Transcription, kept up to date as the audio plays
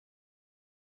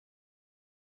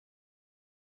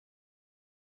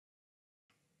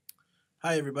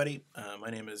Hi everybody,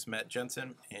 my name is Matt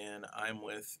Jensen and I'm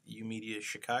with UMedia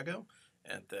Chicago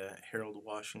at the Harold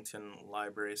Washington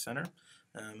Library Center.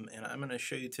 And I'm going to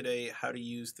show you today how to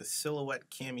use the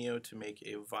Silhouette Cameo to make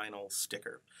a vinyl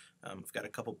sticker. I've got a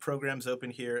couple programs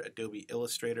open here, Adobe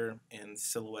Illustrator and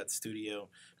Silhouette Studio.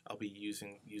 I'll be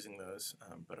using those,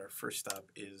 but our first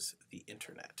stop is the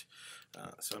internet.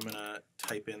 So I'm going to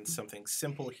type in something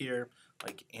simple here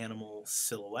like animal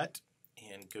silhouette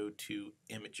and go to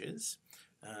images.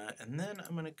 And then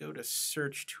I'm going to go to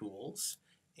search tools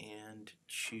and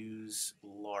choose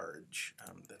large.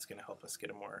 That's going to help us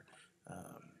get a more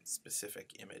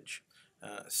specific image.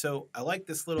 So I like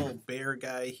this little bear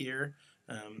guy here,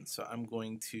 so I'm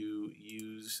going to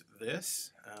use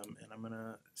this and I'm going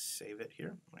to save it here.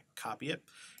 I'm going to copy it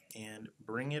and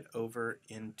bring it over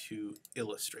into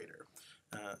Illustrator.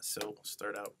 So we'll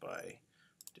start out by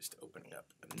just opening up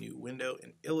a new window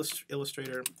in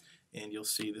Illustrator, and you'll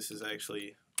see this is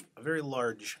actually a very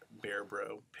large Bear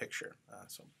Bro picture.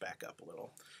 So back up a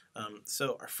little.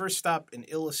 So our first stop in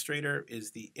Illustrator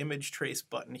is the image trace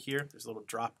button here. There's a little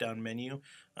drop down menu,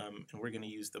 and we're going to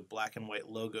use the black and white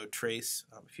logo trace.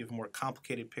 If you have a more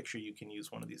complicated picture, you can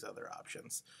use one of these other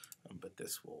options, but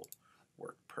this will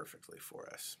work perfectly for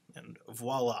us. And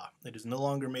voila, it is no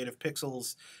longer made of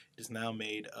pixels, it is now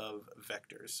made of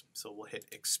vectors. So we'll hit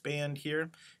expand here.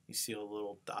 You see all the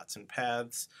little dots and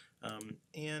paths.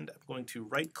 And I'm going to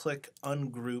right click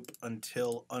ungroup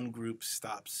until ungroup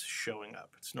stops showing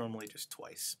up. It's normally just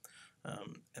twice.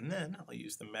 And then I'll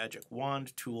use the magic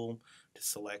wand tool to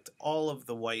select all of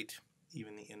the white,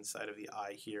 even the inside of the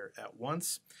eye here at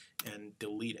once, and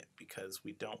delete it because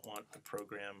we don't want the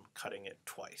program cutting it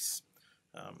twice.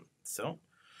 So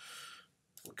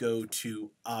we'll go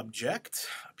to Object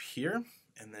up here,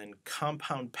 and then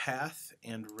Compound Path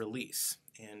and Release.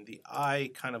 And the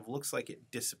eye kind of looks like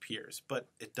it disappears, but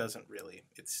it doesn't really.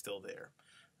 It's still there.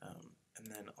 And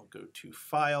then I'll go to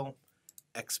File,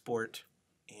 Export,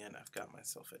 and I've got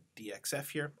myself a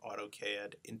DXF here,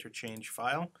 AutoCAD interchange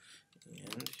file,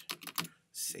 and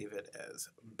save it as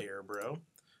Bear Bro.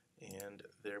 And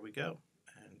there we go.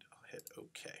 And I'll hit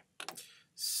OK.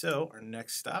 So our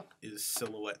next stop is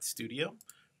Silhouette Studio,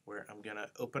 where I'm going to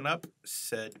open up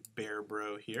said Bear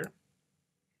Bro here.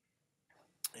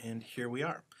 And here we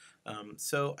are.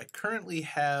 So I currently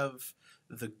have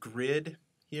the grid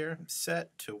here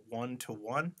set to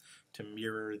 1:1 to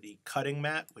mirror the cutting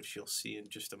mat, which you'll see in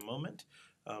just a moment.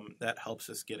 That helps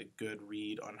us get a good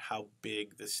read on how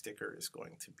big the sticker is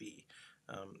going to be.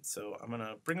 So I'm going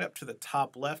to bring it up to the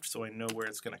top left so I know where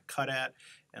it's going to cut at,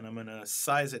 and I'm going to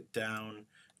size it down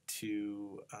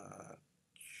to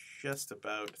just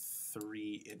about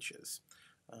 3 inches.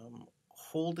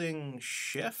 Holding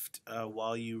shift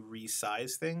while you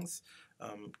resize things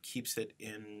keeps it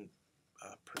in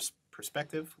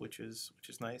perspective, which is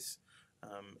nice,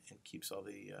 and keeps all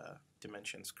the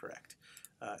dimensions correct.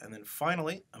 And then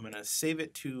finally, I'm going to save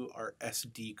it to our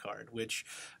SD card, which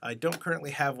I don't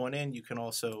currently have one in. You can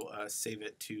also save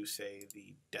it to, say,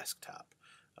 the desktop,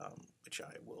 which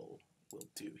I will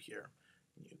do here.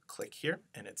 You click here,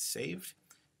 and it's saved.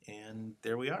 And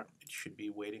there we are. It should be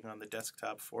waiting on the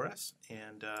desktop for us.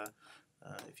 And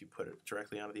if you put it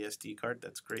directly onto the SD card,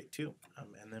 that's great too.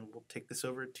 And then we'll take this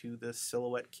over to the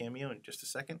Silhouette Cameo in just a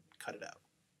second, cut it out.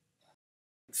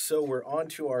 So we're on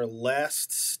to our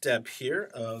last step here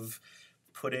of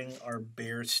putting our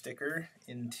bear sticker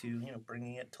into,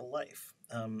 bringing it to life.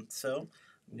 So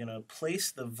I'm going to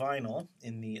place the vinyl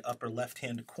in the upper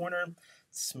left-hand corner,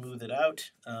 smooth it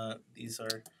out. These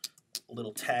are a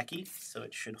little tacky, so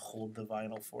it should hold the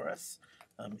vinyl for us,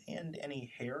 and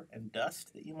any hair and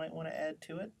dust that you might want to add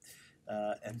to it.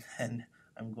 And then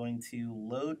I'm going to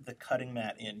load the cutting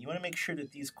mat in. You want to make sure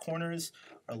that these corners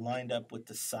are lined up with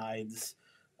the sides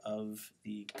of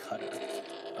the cutter.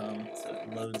 So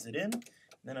it loads it in.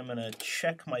 Then I'm going to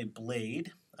check my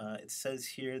blade. It says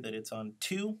here that it's on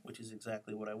 2, which is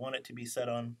exactly what I want it to be set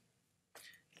on.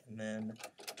 And then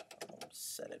I'll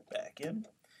set it back in.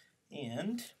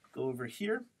 And go over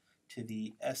here to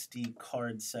the SD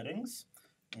card settings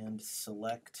and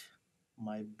select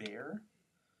my bear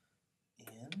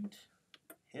and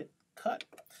hit cut.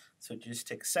 So just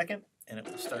take a second and it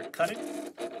will start cutting.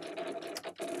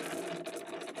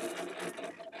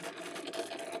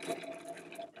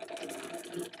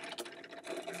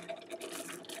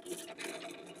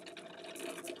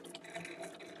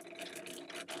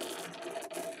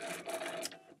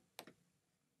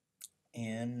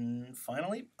 And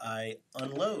finally, I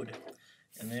unload,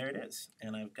 and there it is.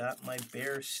 And I've got my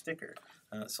bear sticker.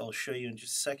 So I'll show you in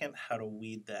just a second how to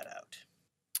weed that out.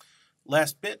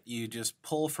 Last bit, you just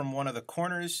pull from one of the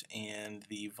corners and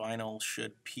the vinyl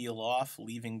should peel off,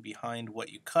 leaving behind what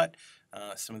you cut.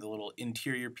 Some of the little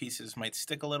interior pieces might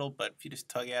stick a little, but if you just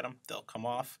tug at them, they'll come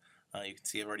off. You can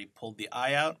see I've already pulled the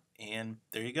eye out, and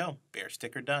there you go, Bear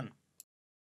sticker done.